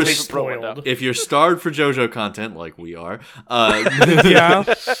if you're starved for JoJo content like we are, yeah,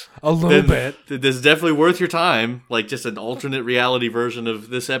 a little bit. This is definitely worth your time. Just an alternate reality version of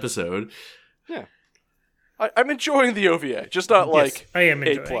this episode. Yeah. I'm enjoying the OVA, just not I am A+.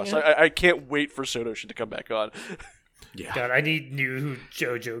 enjoying it. I can't wait for Satoshi to come back on. Yeah. God, I need new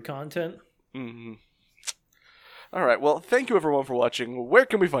JoJo content. Mm-hmm. All right, well, thank you everyone for watching. Where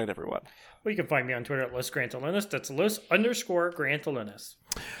can we find everyone? Well, you can find me on Twitter at LosGrantalunas. That's Los_Grantalunas.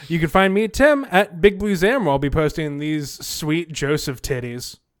 You can find me, Tim, at Big Blue Zam, where I'll be posting these sweet Joseph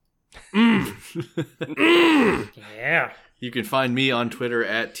titties. Yeah. You can find me on Twitter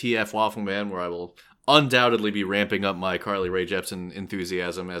at TF Waffleman, where I will undoubtedly be ramping up my Carly Rae Jepsen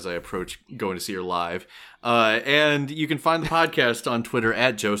enthusiasm as I approach going to see her live. And you can find the podcast on Twitter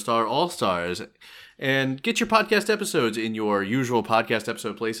at Joestar All-Stars. And get your podcast episodes in your usual podcast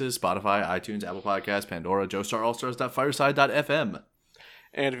episode places: Spotify, iTunes, Apple Podcasts, Pandora, joestarallstars.fireside.fm.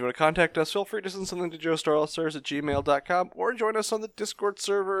 And if you want to contact us, feel free to send something to joestarallstars@gmail.com or join us on the Discord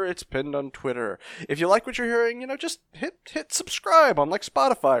server. It's pinned on Twitter. If you like what you're hearing, just hit subscribe on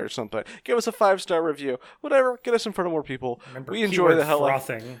Spotify or something. Give us a 5-star review. Whatever. Get us in front of more people. Remember, we enjoy the hell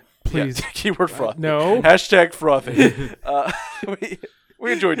frothing. Please. Yeah, keyword frothing. No. Hashtag frothing.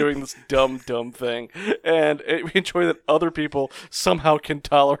 We enjoy doing this dumb thing. And we enjoy that other people somehow can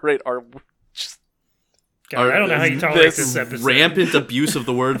tolerate our... God, I don't know how you tolerate this episode. Rampant abuse of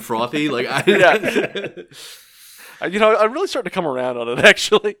the word frothy. I'm really starting to come around on it,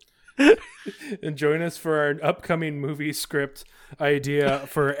 actually. And join us for our upcoming movie script idea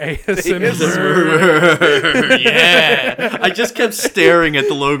for ASMR. Yeah. I just kept staring at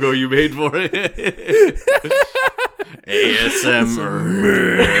the logo you made for it. ASMR.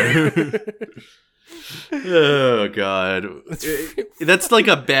 Oh God, that's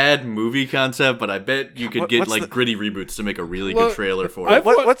a bad movie concept, but I bet you could get Gritty Reboots to make a really good trailer for it.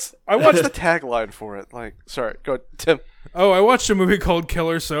 What's the tagline for it? Sorry, go ahead, Tim. Oh, I watched a movie called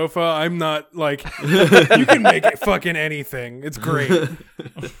Killer Sofa. I'm not you can make it fucking anything. It's great.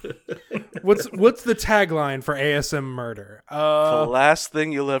 What's the tagline for ASM Murder? The last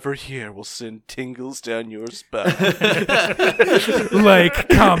thing you'll ever hear will send tingles down your spine.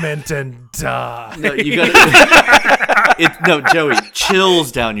 Comment, and die. No, you got Joey,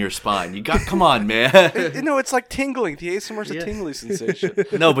 chills down your spine. Come on, man. It's like tingling. The ASMR's a tingly sensation.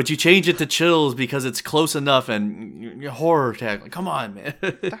 No, but you change it to chills because it's close enough, and horror tag. Come on, man.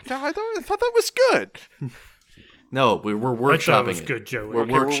 I thought that was good. No, we're workshopping. I thought it was good, Joey. We're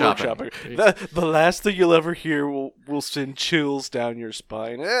workshopping. The last thing you'll ever hear will send chills down your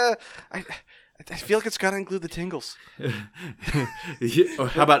spine. I feel like it's got to include the tingles.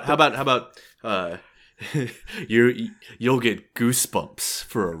 How about you'll get goosebumps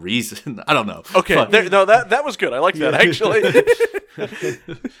for a reason. I don't know. Okay, that was good. I like that actually.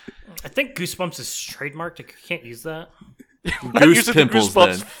 I think Goosebumps is trademarked. I can't use that. Goose pimples,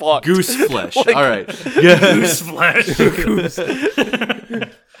 then. Font. Goose flesh. All right. Goose flesh.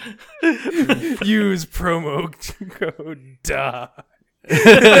 Use promo code DA.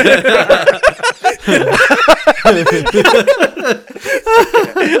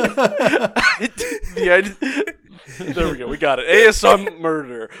 There we go. We got it. ASM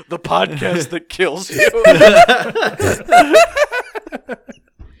Murder, the podcast that kills you.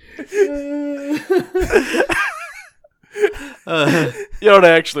 You don't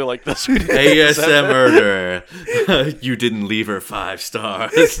actually like this one. ASM Murder. You didn't leave her 5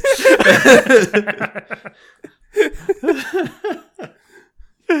 stars.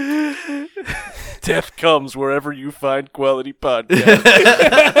 Death comes wherever you find quality podcasts.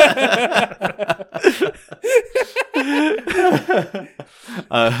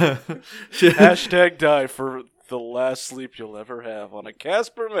 Hashtag die for the last sleep you'll ever have on a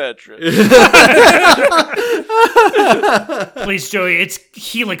Casper mattress. Please, Joey, it's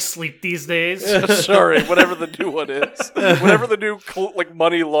Helix Sleep these days. Sorry, whatever the new one is. Whatever the new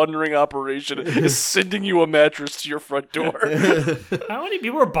money laundering operation is sending you a mattress to your front door. How many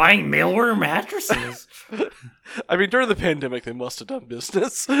people are buying mail order mattresses? I mean, during the pandemic, they must have done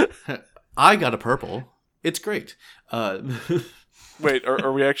business. I got a purple. It's great. Wait,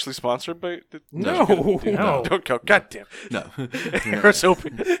 are we actually sponsored by? No. No. Don't go. God damn. No. I was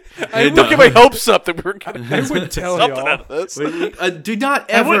hoping. Look at my hopes up that we were going to I would tell something y'all. out of this. Do not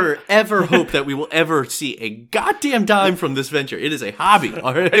ever hope that we will ever see a goddamn dime from this venture. It is a hobby,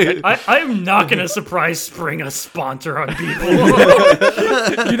 all right? I am not going to surprise Spring a sponsor on people.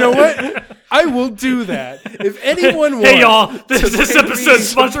 You know what? I will do that. If anyone wants. Hey, y'all, this episode's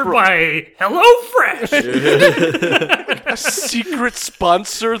sponsored by HelloFresh. A secret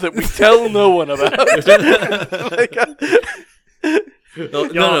sponsor that we tell no one about.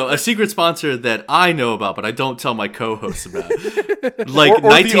 No, a secret sponsor that I know about, but I don't tell my co-hosts about. Like Or the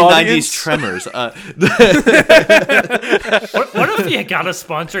 1990s audience. Tremors. What if you got a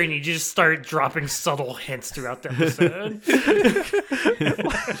sponsor and you just start dropping subtle hints throughout the episode?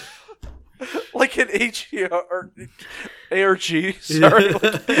 Like an ARG, sorry,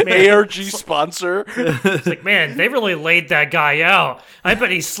 like ARG sponsor. It's like, man, they really laid that guy out. I bet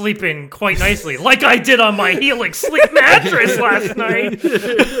he's sleeping quite nicely, like I did on my Helix Sleep mattress last night.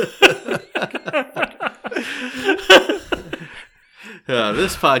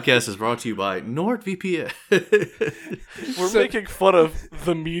 This podcast is brought to you by NordVPN. We're making fun of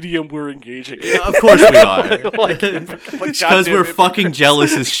the medium we're engaging in. Of course we are. Because We're fucking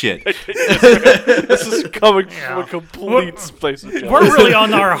jealous as shit. This is coming Yeah. from a complete place of jealousy. We're really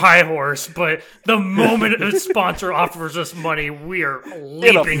on our high horse, but the moment a sponsor offers us money, we are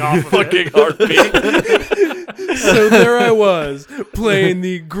leaping off of fucking it. heartbeat. So there I was, playing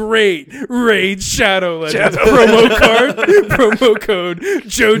the great Raid Shadow Legends promo code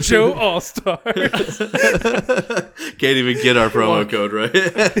JoJo All Stars. Can't even get our promo code right.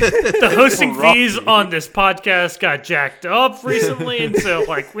 The hosting fees on this podcast got jacked up recently, and so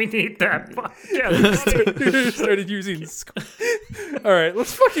we need that podcast. Started using. All right,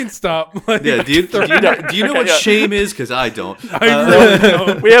 let's fucking stop. Yeah, do you know what shame is? Because I don't.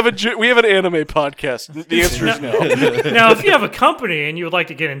 We have an anime podcast. The answer is no. Now, if you have a company and you would like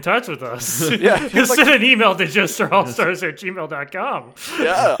to get in touch with us, just send an email to joestarallstars@gmail.com.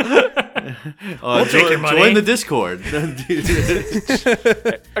 Yeah. take your money. Join the Discord.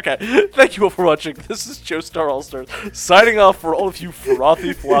 Okay. Thank you all for watching. This is Joe Star All Stars signing off for all of you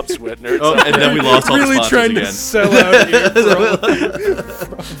frothy flop sweat nerds. Oh, and then we lost all the Really sponsors trying again. to sell out here for all of you.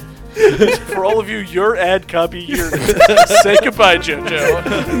 For all of you, your ad copy here. Say goodbye, JoJo.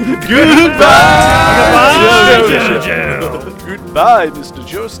 Bye, JoJo. Goodbye, Mr.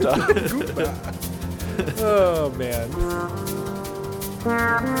 Joestar. Oh man.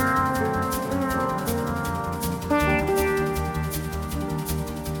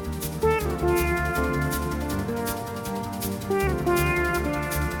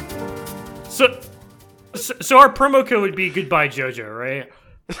 So our promo code would be Goodbye JoJo, right?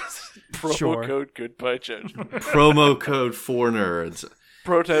 Promo Sure. code goodbye, JoJo. Promo code for nerds.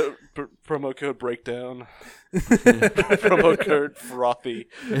 Promo code breakdown. Promo code frothy.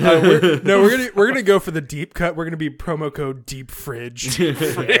 We're gonna go for the deep cut. We're gonna be promo code deep fridge.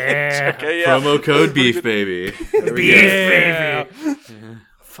 Yeah. Okay, yeah. Promo code beef baby. Beef baby.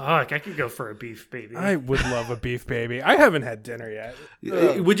 Fuck, I could go for a beef baby. I would love a beef baby. I haven't had dinner yet.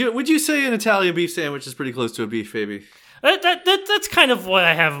 Would you say an Italian beef sandwich is pretty close to a beef baby? That's kind of what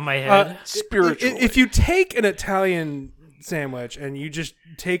I have in my head. Spiritually. If you take an Italian sandwich and you just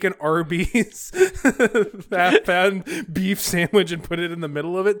take an Arby's half pound beef sandwich and put it in the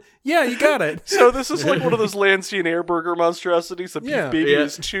middle of it, yeah, you got it. So this is like one of those Lancian Air Burger monstrosities. The beef Yeah. baby Yeah.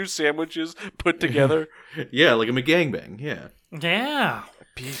 is two sandwiches put together. Yeah, like a McGangbang. Yeah. Yeah.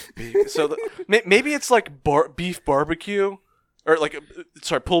 Beef baby. So maybe it's like beef barbecue,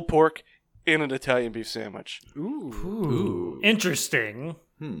 or pulled pork in an Italian beef sandwich. Ooh. Interesting.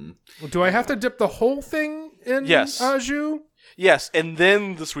 Do I have to dip the whole thing in Yes. au jus? Yes, and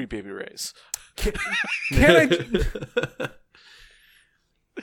then the sweet baby rays. Can I?